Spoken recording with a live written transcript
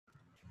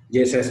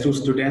JSS2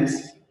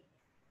 students,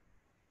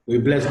 we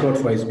bless God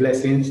for his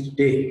blessings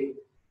today.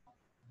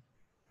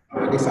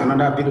 It's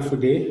another beautiful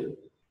day.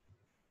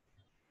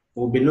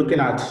 We'll be looking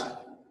at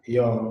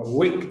your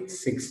week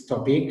 6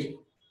 topic,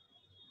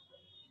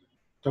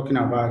 talking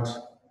about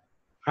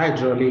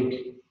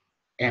hydraulic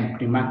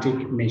and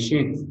pneumatic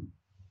machines.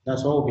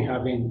 That's what we'll be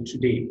having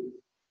today,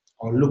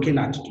 or looking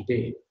at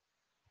today,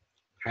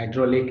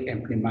 hydraulic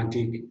and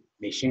pneumatic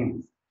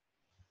machines.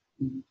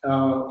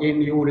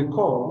 And you will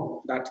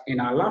recall that in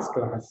our last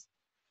class,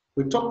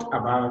 we talked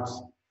about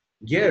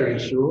gear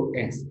ratio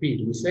and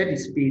speed. We said the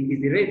speed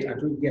is the rate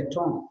at which gear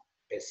turn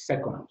per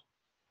second.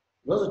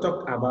 We also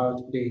talked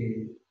about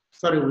we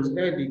said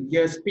the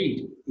gear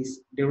speed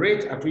is the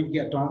rate at which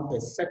gear turn per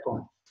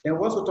second. Then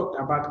we also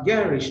talked about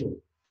gear ratio.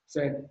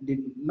 Said the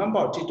number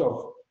of teeth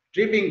of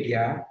driven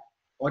gear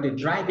or the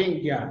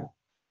driving gear,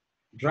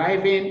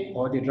 driving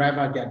or the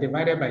driver gear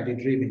divided by the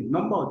driven.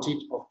 Number of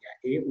teeth of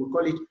gear A, we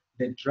call it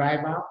the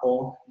driver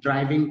or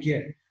driving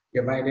gear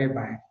divided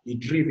by the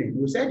driven.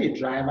 We said the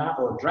driver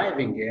or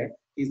driving gear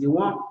is the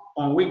one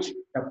on which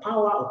the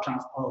power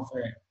of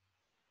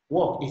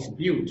work is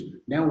built.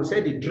 Then we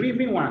say the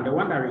driven one, the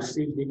one that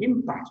receives the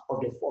impact of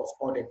the force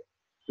or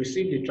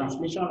receive the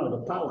transmission of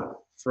the power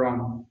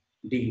from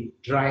the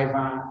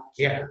driver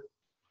gear.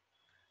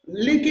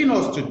 Linking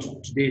us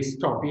to today's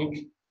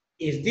topic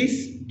is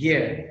this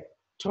gear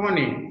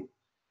turning,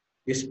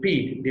 the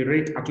speed, the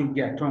rate at which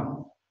gear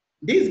turn.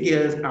 These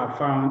gears are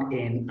found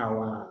in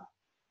our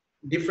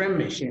different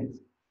machines.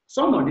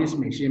 Some of these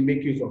machines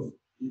make use of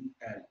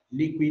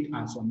liquid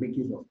and some make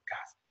use of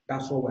gas.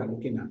 That's what we're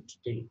looking at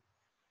today,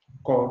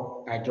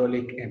 called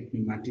hydraulic and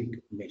pneumatic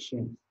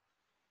machines.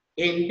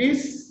 In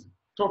this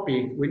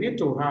topic, we need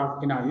to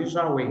have, in our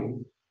usual way,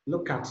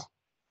 look at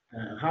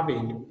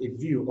having a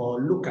view or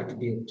look at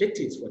the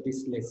objectives for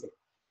this lesson.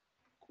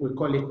 We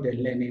call it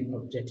the learning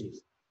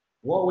objectives.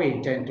 What we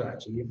intend to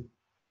achieve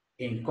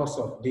in course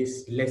of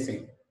this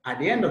lesson. At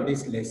the end of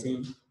this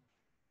lesson,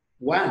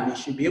 one, we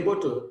should be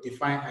able to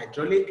define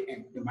hydraulic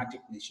and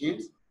pneumatic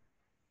machines.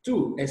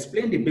 Two,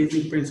 explain the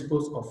basic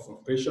principles of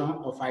operation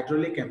of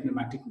hydraulic and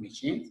pneumatic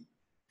machines.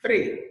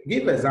 Three,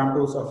 give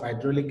examples of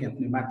hydraulic and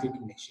pneumatic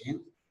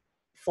machines.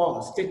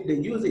 Four, state the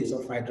uses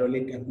of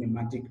hydraulic and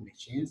pneumatic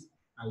machines.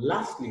 And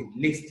lastly,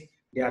 list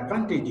the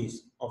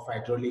advantages of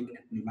hydraulic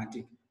and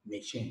pneumatic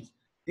machines.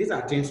 These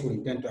are things we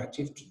intend to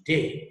achieve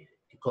today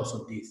because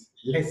of this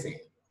lesson.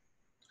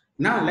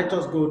 Now let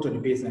us go to the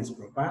business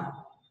proper,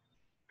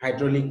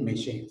 hydraulic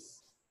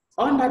machines.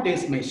 Under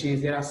these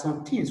machines, there are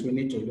some things we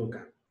need to look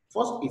at.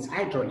 First is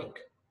hydraulic.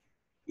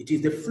 It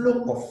is the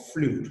flow of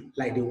fluid,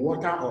 like the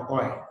water or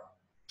oil,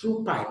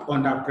 through pipe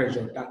under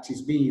pressure that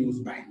is being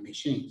used by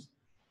machines.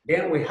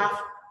 Then we have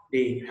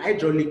the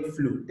hydraulic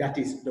fluid, that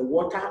is the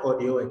water or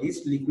the oil,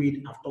 this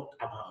liquid I've talked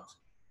about.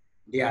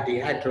 They are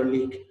the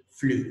hydraulic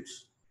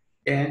fluids.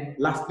 Then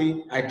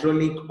lastly,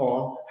 hydraulics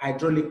or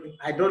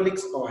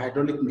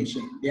hydraulic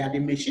machine. They are the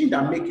machine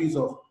that make use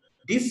of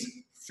this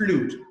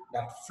fluid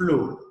that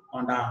flow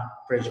under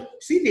pressure.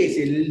 See, there is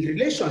a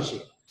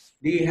relationship.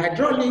 The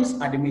hydraulics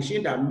are the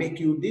machine that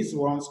these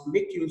ones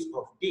make use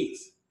of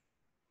this.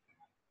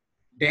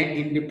 Then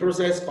in the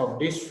process of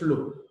this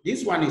flow,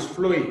 this one is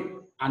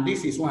flowing, and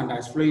this is one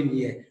that's flowing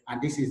here, and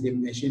this is the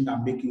machine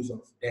that make use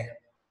of them.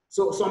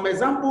 So some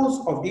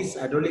examples of this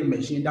hydraulic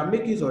machine that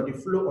make use of the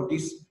flow of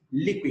this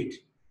liquid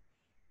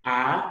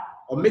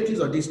make use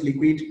of this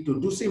liquid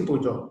to do simple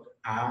job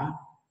are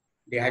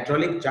the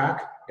hydraulic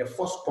jack, the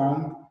force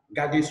pump,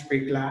 garden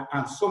sprinkler,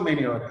 and so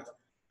many others.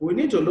 We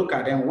need to look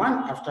at them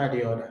one after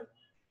the other.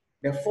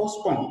 The force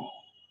pump.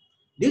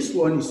 This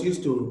one is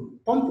used to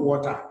pump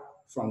water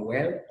from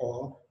well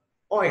or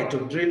oil to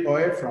drill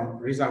oil from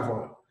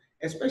reservoir.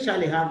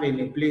 Especially having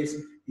a place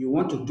you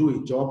want to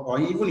do a job, or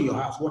even your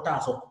house, water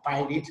has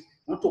occupied it, you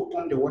want to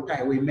pump the water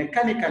away.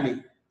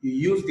 Mechanically, you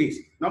use this,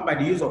 not by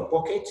the use of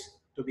buckets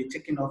to be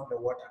taking off the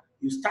water.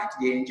 You start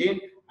the engine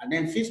and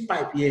then fix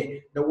pipe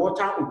here. The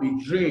water will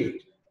be drained.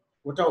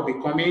 Water will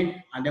be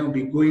coming and then will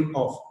be going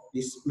off.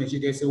 This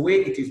machine, there's a way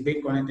it is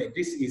being connected.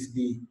 This is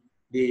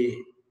the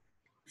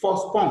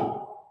force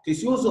pump. It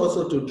is used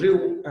also to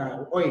drill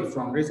oil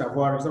from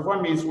reservoir.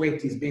 Reservoir means where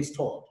it is being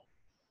stored.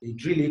 They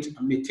drill it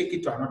and they take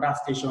it to another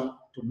station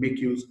to make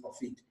use of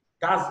it.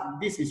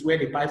 This is where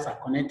the pipes are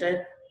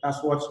connected.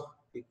 That's what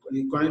they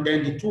connect.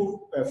 Then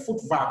the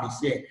foot valve is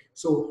here.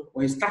 So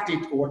when you start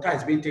it, water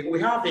is being taken. We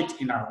have it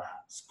in our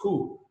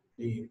school,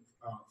 the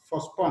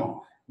force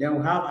pump. Then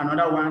we have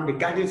another one, the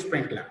garden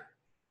sprinkler.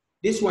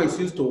 This one is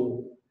used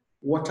to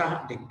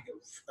water the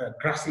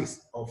grasses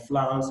or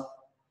flowers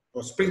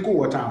or sprinkle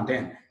water on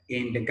them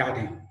in the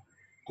garden.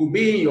 Could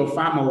be in your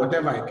farm or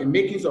whatever, you can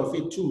make use of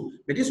it too.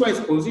 But this one is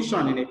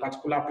positioned in a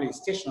particular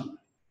place, station.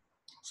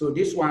 So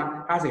this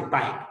one has a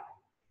pipe.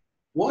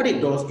 What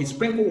it does is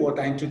sprinkle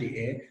water into the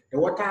air. The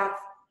water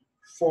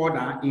falls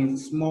down in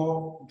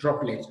small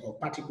droplets or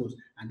particles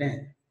and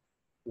then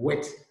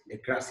wet the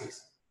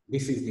grasses.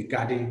 This is the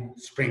garden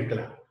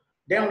sprinkler.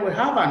 Then we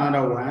have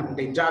another one,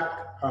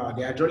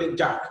 the hydraulic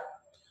jack.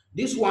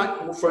 This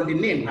one, from the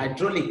name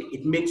hydraulic,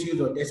 it makes use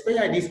of,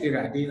 especially this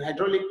area, the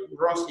hydraulic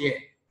runs here,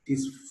 it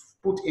is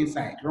put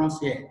inside, runs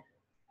here.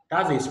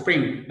 That's a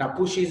spring that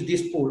pushes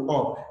this pole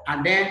up.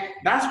 And then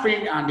that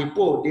spring and the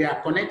pole, they are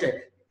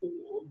connected.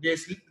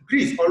 There's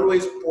grease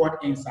always poured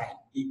inside.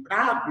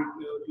 That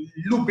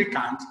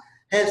lubricant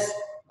helps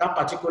that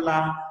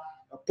particular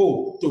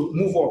pole to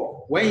move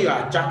up. When you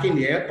are jacking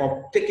the air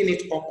or taking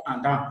it up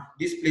and down,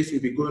 this place will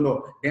be going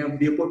up. Then will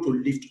be able to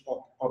lift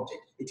up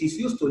objects. It is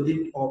used to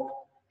lift up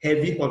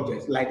heavy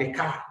objects like the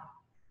car.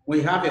 When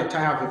you have your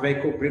tire of a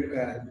vehicle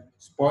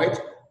spoiled,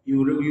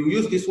 you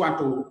use this one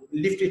to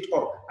lift it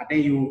up, and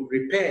then you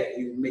repair,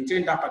 you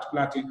maintain that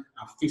particular thing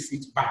and fix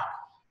it back.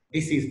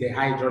 This is the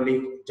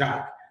hydraulic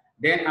jack.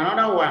 Then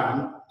another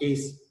one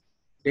is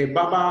the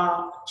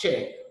barber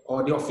chair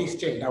or the office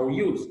chair that we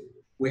use.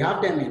 We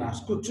have them in our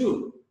school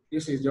too.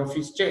 This is the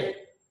office chair.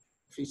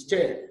 Office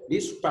chair.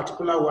 This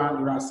particular one,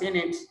 you are seeing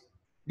it.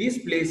 This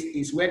place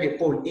is where the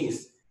pole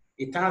is.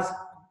 It has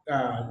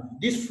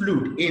this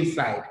fluid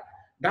inside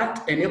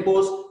that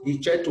enables the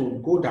chair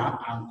to go down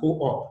and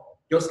go up,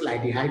 just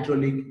like the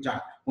hydraulic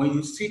jack. When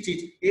you sit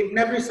it, in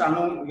every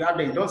salon you have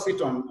them, don't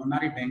sit on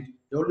ordinary bench,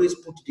 they always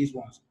put these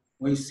ones.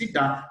 When you sit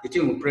down, the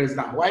thing will press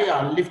down. While you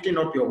are lifting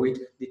up your weight,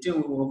 the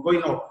thing will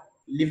going up,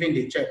 leaving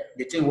the chair,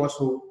 the thing will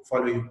also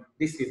follow you.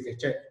 This is the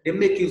chair. They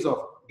make use of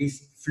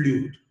this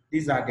fluid.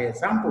 These are the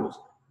examples.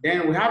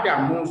 Then we have the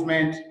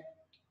amusement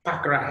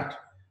park ride.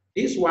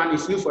 This one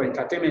is used for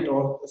entertainment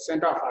or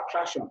center of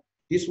attraction.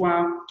 This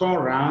one turn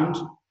around,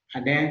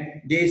 and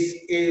then this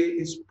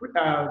is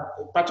a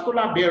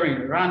particular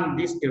bearing around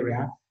this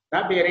area.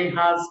 That bearing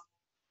has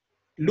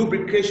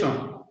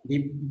lubrication.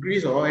 The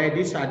grease or oil,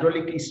 this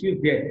hydraulic is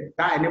used there.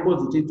 That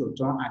enables the thing to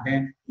turn, and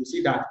then you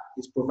see that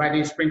it's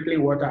providing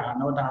sprinkling water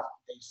and all that.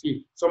 You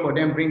see, some of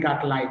them bring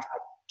out light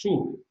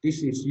too.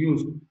 This is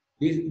used.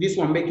 This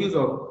one makes use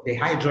of the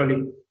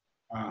hydraulic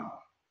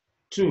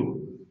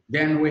too.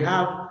 Then we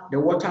have the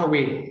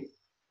waterway.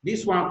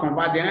 This one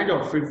converts the energy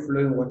of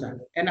free-flowing water,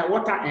 and the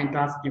water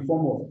enters in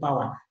form of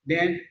power.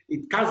 Then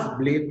it casts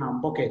blade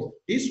and bucket.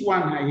 This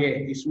one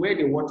here is where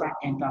the water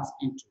enters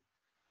into.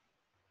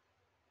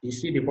 You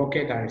see the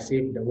bucket that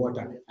receives the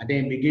water, and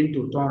then begin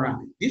to turn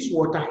around. This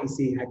water is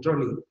a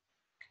hydraulic.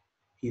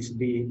 It's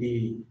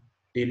the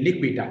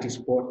liquid that is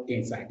poured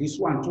inside. This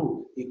one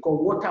too, it's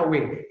called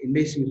waterway. It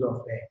makes use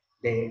of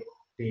the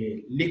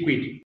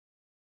liquid.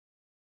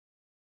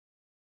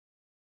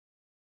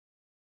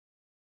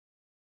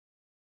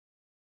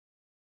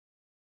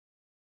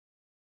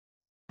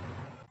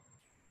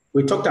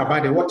 We talked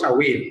about the water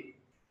wheel.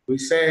 We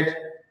said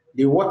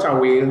the water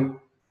wheel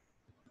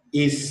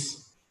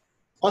is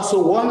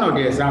also one of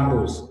the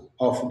examples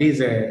of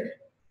these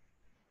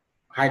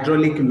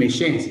hydraulic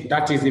machines.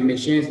 That is the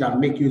machines that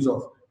make use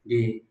of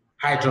the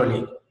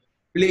hydraulic.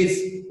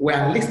 Please, we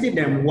are listing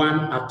them one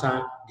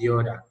after the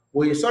other.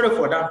 We're sorry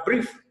for that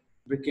brief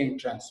breaking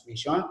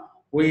transmission.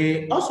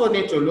 We also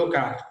need to look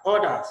at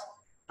others.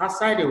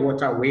 Outside the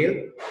water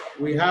wheel,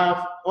 we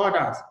have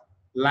others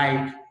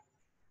like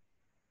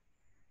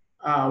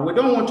we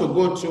don't want to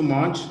go too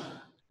much.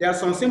 There are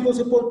some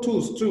simple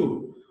tools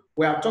too.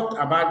 We have talked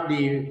about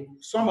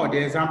some of the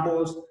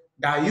examples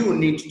that you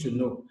need to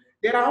know.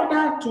 There are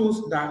other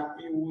tools that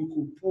we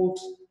could put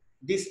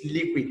this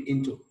liquid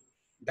into,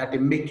 that they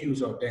make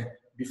use of them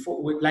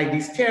before, like the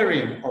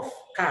steering of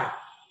car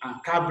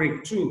and car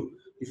brake too.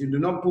 If you do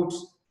not put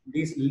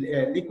this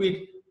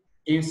liquid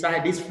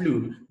inside this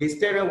fluid, the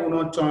steering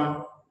will not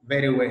turn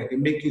very well. They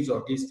make use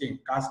of this thing,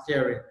 car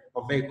steering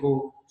or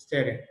vehicle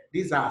steering.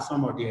 These are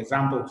some of the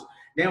examples.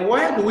 Then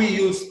why do we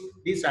use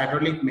these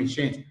hydraulic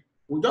machines?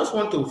 We just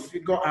want to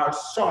figure out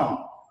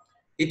some.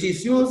 It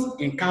is used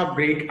in car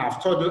brake,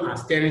 I've told you, and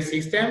steering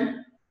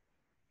system.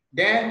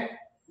 Then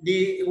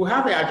we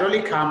have a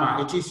hydraulic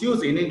hammer. It is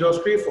used in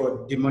industry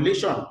for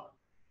demolition.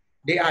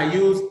 They are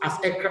used as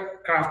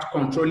aircraft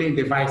controlling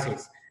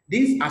devices.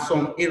 These are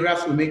some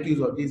areas we make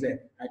use of these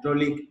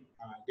hydraulic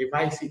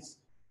devices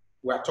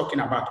we are talking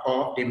about,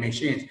 or the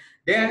machines.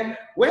 Then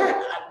where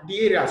are the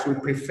areas we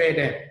prefer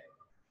them?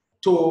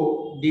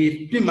 To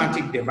the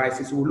pneumatic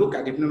devices. We'll look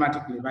at the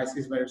pneumatic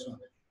devices very soon.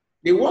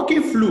 The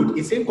working fluid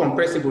is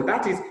incompressible.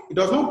 That is, it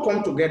does not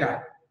come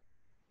together.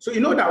 So you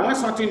know that when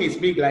something is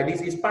big like this,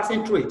 it's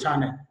passing through a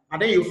channel,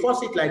 and then you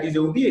force it like this,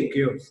 there will be a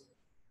chaos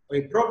or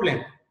a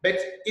problem. But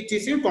it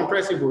is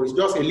incompressible. It's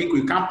just a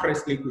liquid. You can't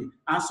press liquid.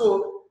 And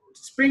so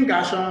spring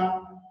action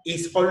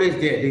is always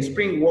there. The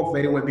spring works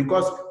very well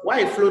because while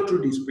it flows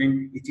through the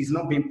spring, it is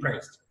not being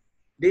pressed.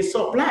 The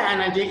supply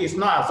energy is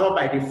not absorbed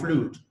by the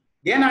fluid.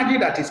 The energy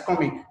that is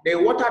coming, the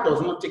water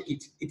does not take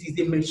it. It is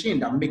the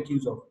machine that makes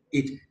use of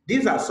it.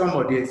 These are some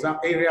of the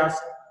areas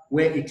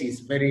where it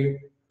is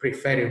very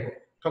preferable.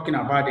 Talking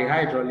about the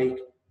hydraulic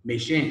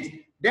machines.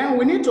 Then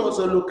we need to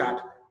also look at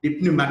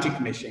the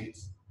pneumatic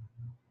machines.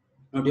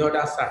 On the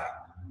other side,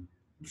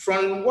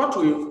 from what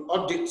we've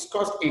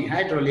discussed in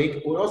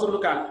hydraulic, we also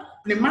look at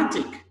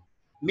pneumatic,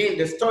 meaning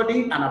the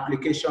study and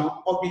application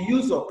of the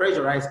use of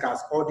pressurized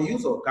gas or the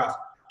use of gas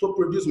to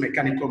produce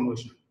mechanical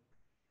motion.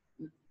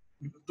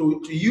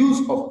 to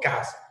use of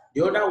gas.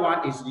 The other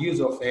one is use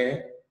of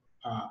a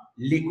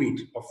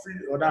liquid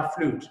or other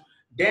fluid.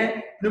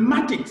 Then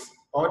pneumatics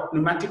or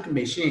pneumatic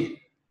machine,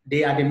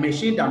 they are the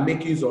machine that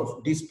make use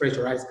of this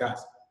pressurized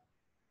gas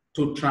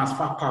to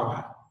transfer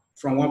power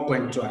from one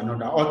point to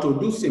another or to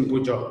do simple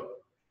job.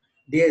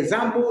 The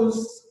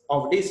examples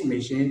of this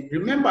machine,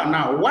 remember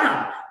now,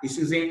 one is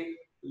using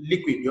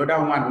liquid, the other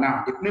one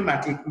now, the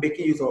pneumatic,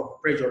 making use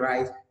of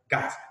pressurized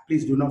gas.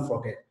 Please do not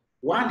forget.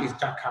 One is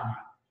jackhammer.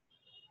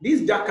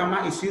 This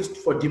jackhammer is used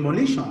for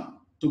demolition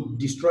to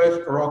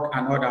destroy rock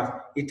and others.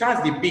 It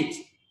has the bit,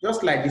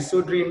 just like the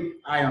soldering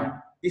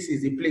iron. This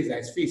is the place that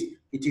is fixed.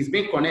 It is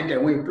being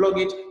connected. When you plug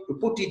it, you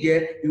put it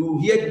there, you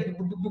hear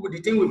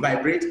the thing will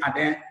vibrate and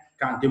then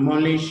can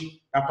demolish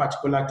that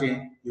particular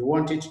thing you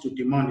want it to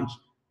demolish.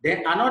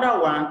 Then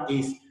another one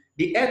is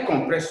the air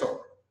compressor.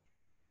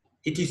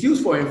 It is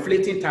used for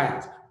inflating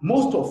tires.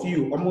 Most of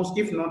you, almost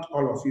if not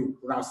all of you,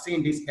 would have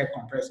seen this air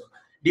compressor.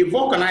 The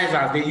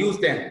vulcanizers, they use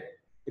them.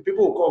 The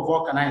people who call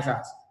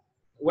vulcanizers,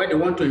 where they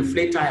want to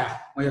inflate tire.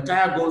 When your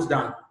tire goes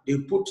down, they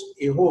put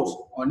a hose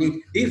on it.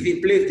 This is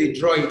the place they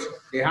draw it,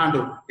 they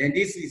handle. Then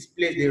this is the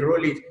place they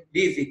roll it.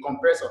 This is the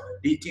compressor.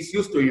 It is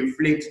used to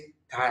inflate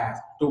tires,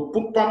 to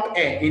pump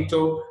air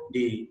into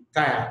the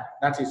tire.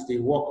 That is the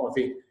work of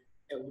it.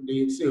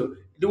 So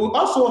they will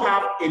also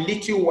have a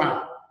little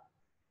one,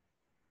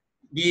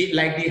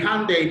 like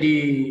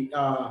the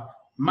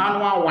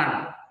manual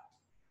one.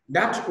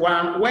 That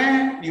one,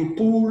 when you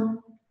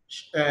pull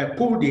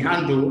the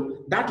handle,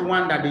 that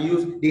one that they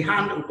use, the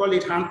hand, we call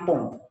it hand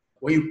pump.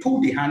 When you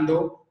pull the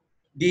handle,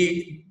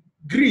 the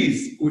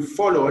grease will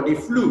follow, the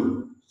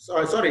fluid,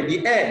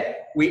 the air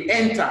will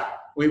enter,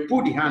 we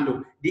pull the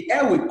handle, the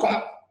air will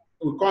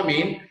come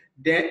in,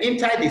 then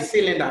inside the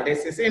cylinder,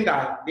 there's a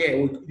cylinder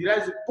there,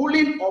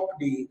 pulling up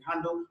the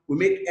handle will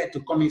make air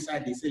to come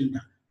inside the cylinder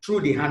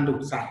through the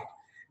handle side.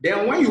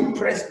 Then when you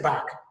press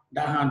back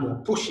that handle,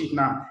 push it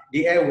now,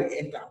 the air will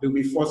enter, will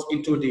be forced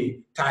into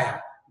the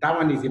tire. That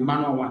one is the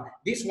manual one.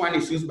 This one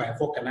is used by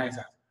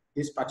vulcanizers.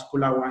 This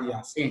particular one you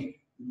are seeing,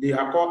 they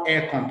are called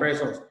air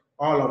compressors.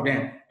 All of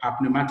them are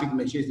pneumatic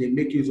machines. They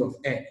make use of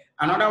air.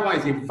 Another one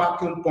is a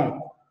vacuum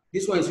pump.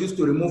 This one is used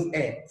to remove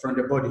air from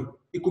the body.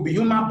 It could be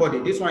human body.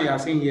 This one you are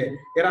seeing here.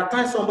 There are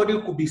times somebody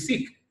could be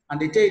sick and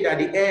they tell you that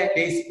the air,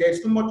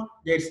 there's too much,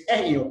 there's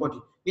air in your body.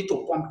 You need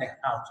to pump that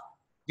out.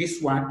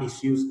 This one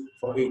is used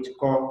for it,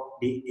 called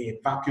the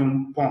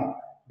vacuum pump.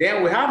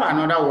 Then we have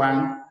another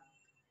one,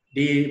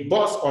 the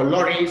bus or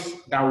lorries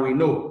that we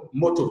know,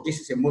 motor. This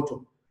is a motor.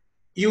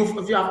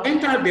 If you have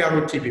entered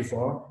BRT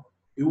before,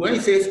 when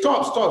you say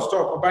stop, stop,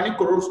 stop,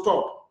 Obanikoro,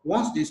 stop.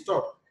 Once they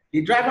stop,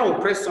 the driver will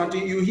press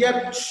something, you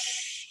hear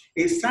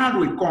a sound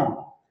will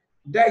come.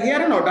 The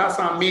hearing of that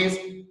sound means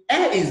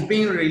air is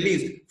being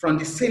released from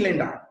the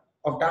cylinder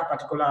of that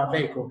particular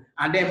vehicle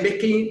and then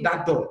making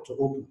that door to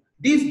open.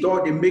 This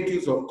door, they make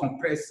use of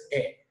compressed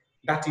air.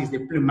 That is the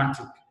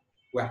pneumatic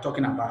we are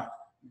talking about.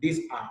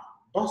 These are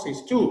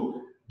buses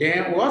too.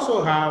 Then we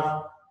also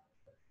have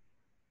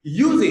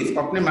uses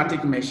of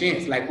pneumatic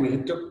machines, like we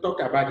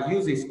talked about the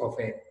uses of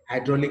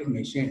hydraulic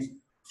machines.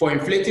 For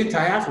inflating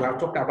tires, we have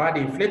talked about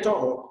the inflator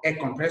or air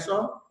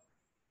compressor.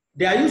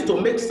 They are used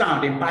to make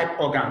sound in pipe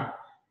organ.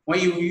 When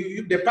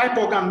the pipe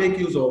organ make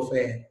use of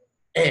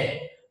air.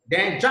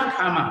 Then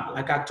jackhammer,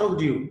 like I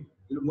told you,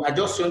 I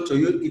just shown to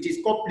you, it is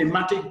called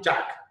pneumatic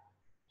jack.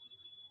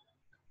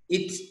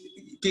 It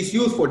is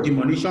used for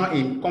demolition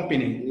in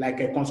company, like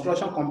a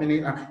construction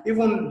company,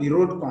 even the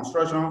road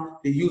construction,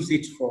 they use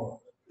it for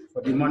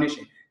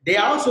demolition. They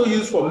are also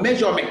used for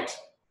measurement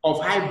of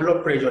high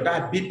blood pressure,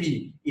 that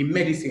BP in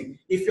medicine.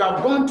 If you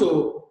have gone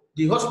to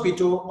the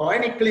hospital or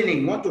any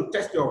clinic, want to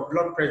test your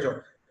blood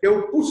pressure, they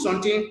will put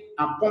something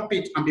and pump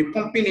it and be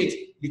pumping it.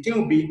 The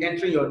thing will be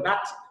entering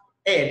that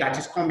air that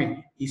is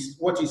coming is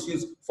what is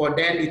used for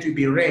them. It will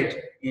be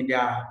read in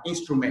their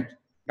instrument.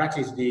 That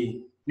is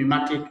the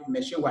pneumatic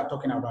machine we're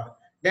talking about.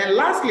 Then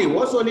lastly, we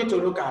also need to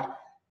look at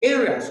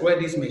areas where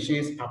these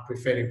machines are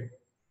preferable.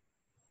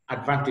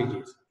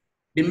 Advantages.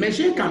 The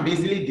machine can be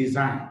easily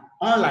designed,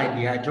 unlike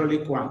the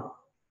hydraulic one.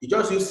 You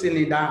just use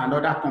cylinder and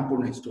other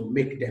components to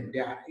make them. They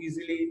are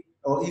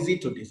easy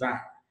to design.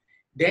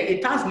 Then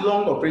it has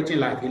long operating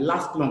life. It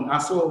lasts long,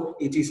 and so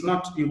it is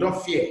not, you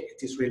don't fear,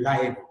 it is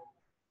reliable.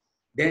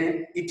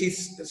 Then it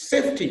is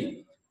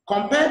safety.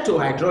 Compared to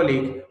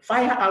hydraulic,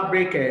 fire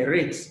outbreak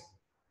rates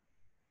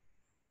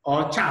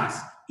or chance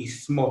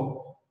is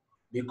small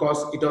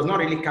because it does not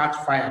really catch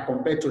fire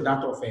compared to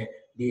that of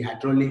the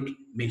hydraulic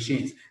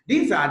machines.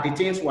 These are the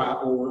things we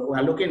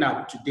are looking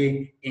at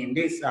today in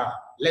this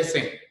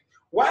lesson.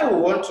 While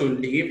we want to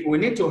leave, we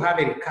need to have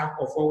a recap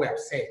of what we have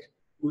said.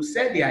 We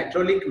said the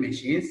hydraulic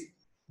machines,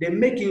 they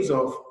make use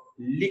of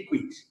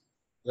liquid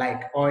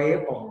like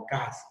oil or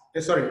gas.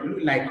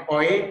 Like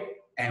oil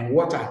and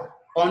water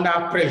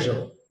under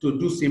pressure to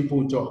do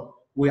simple job.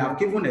 We have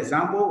given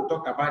example. We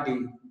talked about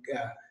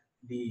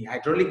the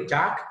hydraulic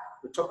jack.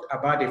 We talked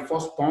about the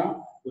force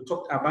pump. We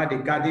talked about the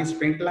garden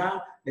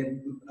sprinkler,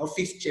 the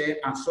office chair,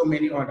 and so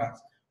many others.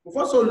 We've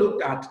also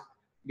looked at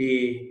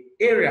the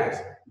areas,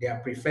 they are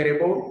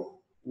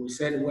preferable. We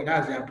said, well,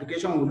 that's the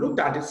application. We looked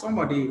at some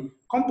of the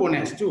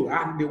components too,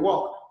 and the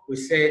work. We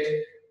said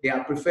they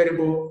are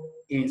preferable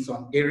in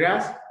some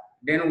areas.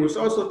 Then we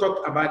also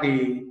talked about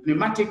the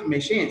pneumatic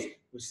machines.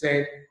 We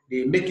said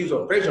they make use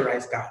of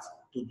pressurized gas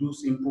to do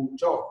simple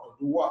job, to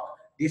do work.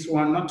 This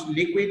one, not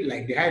liquid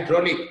like the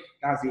hydraulic,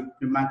 that's the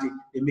pneumatic,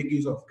 they make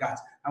use of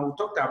gas. And we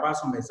talked about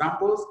some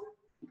examples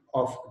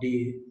of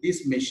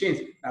these machines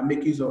that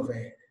make use of,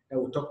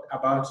 we talked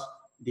about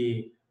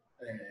the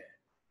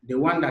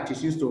one that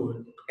is used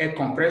to air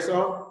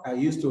compressor,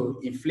 used to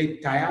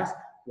inflate tires.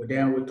 But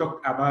then we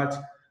talked about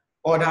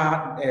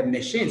other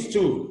machines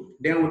too.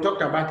 Then we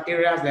talked about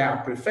areas that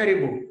are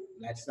preferable,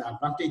 like the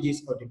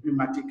advantages of the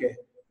pneumatic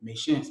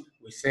machines.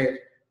 We said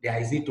they are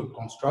easy to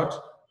construct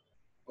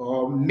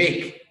or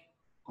make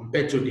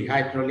compared to the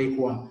hydraulic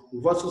one.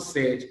 We've also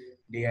said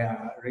they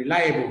are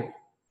reliable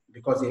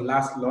because they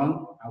last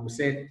long. And we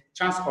said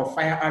chance of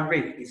fire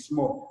outbreak is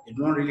small. They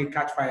don't really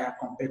catch fire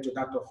compared to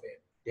that of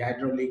the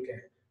hydraulic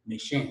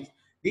machines.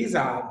 These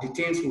are the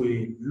things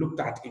we looked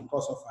at in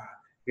course of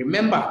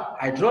remember,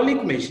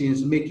 hydraulic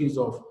machines make use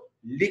of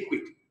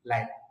liquid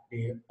like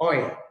the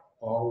oil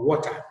or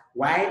water,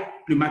 while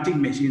pneumatic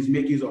machines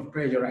make use of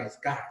pressurized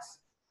gas.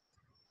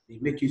 They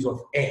make use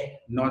of air,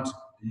 not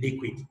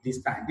liquid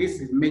this time.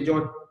 This is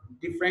major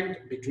difference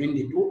between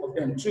the two of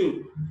them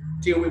too.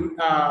 Till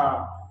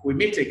we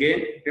meet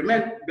again,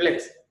 remain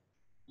blessed.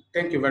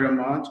 Thank you very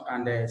much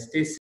and stay safe.